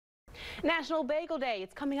National Bagel Day,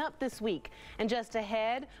 it's coming up this week. And just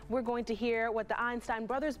ahead, we're going to hear what the Einstein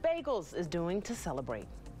Brothers Bagels is doing to celebrate.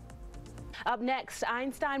 Up next,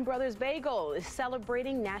 Einstein Bros Bagel is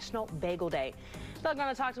celebrating National Bagel Day. They're going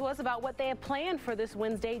to talk to us about what they have planned for this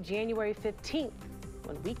Wednesday, January 15th,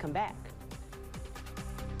 when we come back.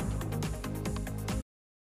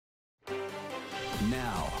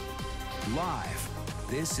 Now, live,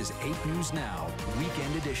 this is 8 News Now,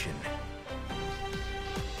 Weekend Edition.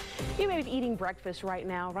 You may be eating breakfast right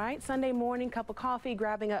now, right? Sunday morning, cup of coffee,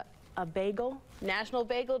 grabbing a bagel. National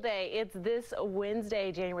Bagel Day. It's this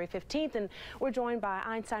Wednesday, January 15th, and we're joined by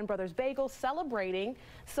Einstein Bros Bagels celebrating.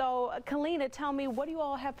 So, Kalina, tell me, what do you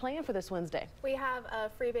all have planned for this Wednesday? We have a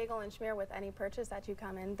free bagel and shmear with any purchase that you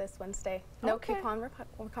come in this Wednesday. No coupon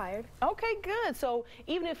required. Okay, good. So,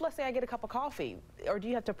 even if, let's say, I get a cup of coffee, or do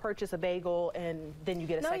you have to purchase a bagel and then you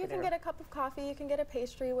get a secondary? No, you can get a cup of coffee. You can get a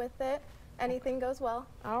pastry with it. Anything goes well.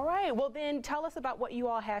 All right. Well, then tell us about what you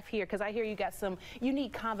all have here, because I hear you got some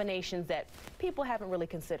unique combinations that people haven't really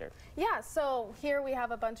considered. Yeah, so here we have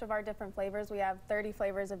a bunch of our different flavors. We have 30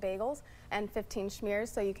 flavors of bagels and 15 shmears,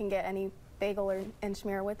 so you can get any bagel and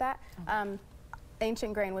shmear with that. Okay.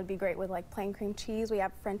 Ancient grain would be great with like plain cream cheese. We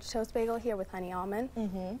have French toast bagel here with honey almond.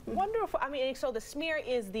 Wonderful. I mean, so the smear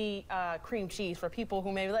is the cream cheese for people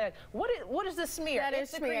who may be like, what is the smear? That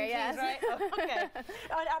is the smear, cream yes. cheese, right? Oh, okay.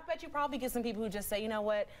 I bet you probably get some people who just say, you know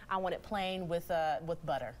what, I want it plain with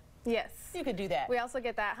butter. Yes. You could do that. We also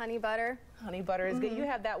get that honey butter. Honey butter is good. You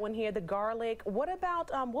have that one here, the garlic. What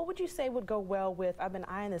about, what would you say would go well with, I've been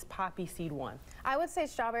eyeing this poppy seed one. I would say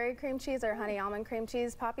strawberry cream cheese or honey almond cream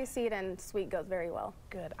cheese. Poppy seed and sweet goes very well.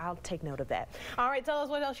 Good, I'll take note of that. All right, tell us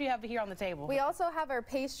what else you have here on the table. We also have our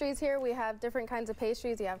pastries here. We have different kinds of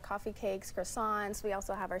pastries. You have coffee cakes, croissants. We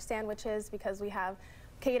also have our sandwiches because we have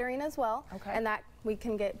catering as well. Okay. And that we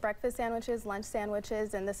can get breakfast sandwiches, lunch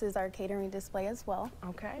sandwiches, and this is our catering display as well.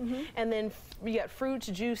 Okay. And then you got fruits,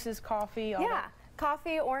 juices, coffee, all that?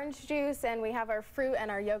 Coffee, orange juice, and we have our fruit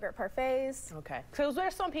and our yogurt parfaits. Okay. So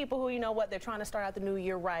there's some people who, you know what, they're trying to start out the new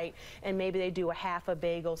year right, and maybe they do a half a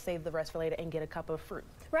bagel, save the rest for later, and get a cup of fruit.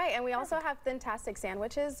 Right, and we also have fantastic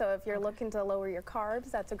sandwiches, so if you're looking to lower your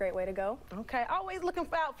carbs, that's a great way to go. Okay, always looking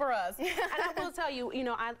out for us. And I will tell you, you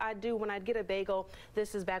know, I do, when I'd get a bagel,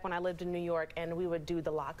 this is back when I lived in New York, and we would do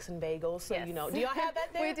the lox and bagels, so you know, do y'all have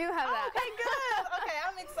that there? We do have that. Okay, good. Okay,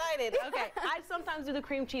 I'm excited. Okay, I sometimes do the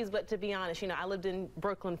cream cheese, but to be honest, you know, I lived in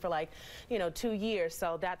Brooklyn for like, you know, 2 years,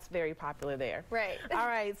 so that's very popular there. Right. All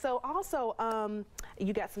right, so also,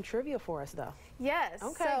 you got some trivia for us, though. Yes.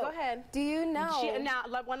 Okay, so go ahead. Do you know? Now,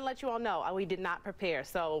 I want to let you all know, we did not prepare,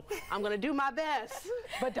 so I'm going to do my best,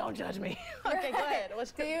 but don't judge me. Okay, go ahead.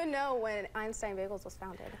 Do you know when Einstein Bagels was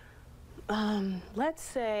founded? Let's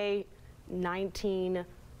say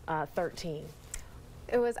 1913.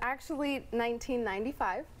 It was actually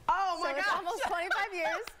 1995. Oh my gosh. It's almost 25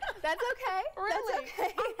 years. That's okay. Really? That's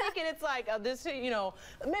okay. I'm thinking it's like this, you know,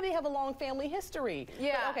 maybe have a long family history.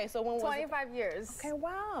 Yeah. But, okay, so when was 25 years. Okay,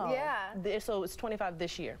 wow. Yeah. So it's 25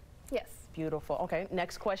 this year. Yes. Beautiful. Okay,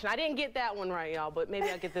 next question. I didn't get that one right, y'all, but maybe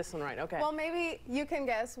I'll get this one right. Okay. Well, maybe you can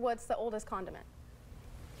guess what's the oldest condiment.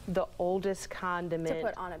 The oldest condiment. To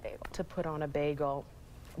put on a bagel. To put on a bagel.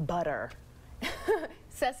 Butter.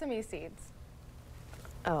 Sesame seeds.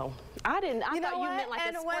 Oh, I thought you meant like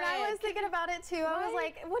and a spread. When I was thinking about it too, I was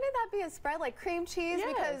like, wouldn't that be a spread like cream cheese?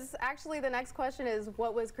 Yes. Because actually the next question is,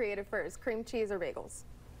 what was created first, cream cheese or bagels?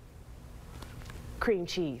 Cream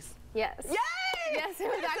cheese. Yes. Yay! Yes, it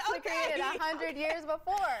was actually created 100 years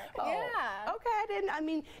before. Oh. Yeah. Okay, I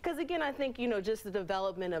mean, because again, I think, you know, just the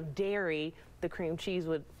development of dairy, the cream cheese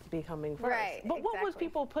would be coming first. Right, But what was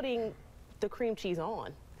people putting the cream cheese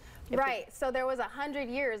on? Right, so there was 100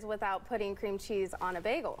 years without putting cream cheese on a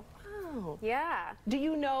bagel. Wow. Yeah. Do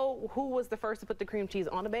you know who was the first to put the cream cheese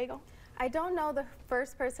on a bagel? I don't know the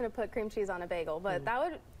first person to put cream cheese on a bagel, but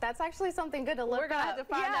that's actually something good to look up. We're going to have to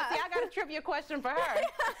find out. See, I got a trivia question for her.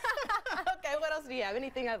 Okay, what else do you have?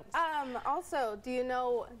 Anything else? Also, do you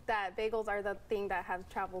know that bagels are the thing that have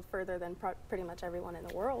traveled further than pretty much everyone in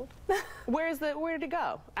the world? Where did it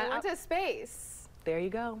go? It went to space. There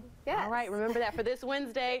you go. Yes. All right, remember that for this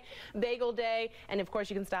Wednesday, Bagel Day. And of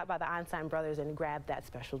course, you can stop by the Einstein Brothers and grab that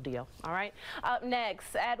special deal. All right. Up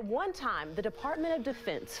next, at one time, the Department of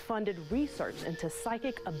Defense funded research into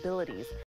psychic abilities.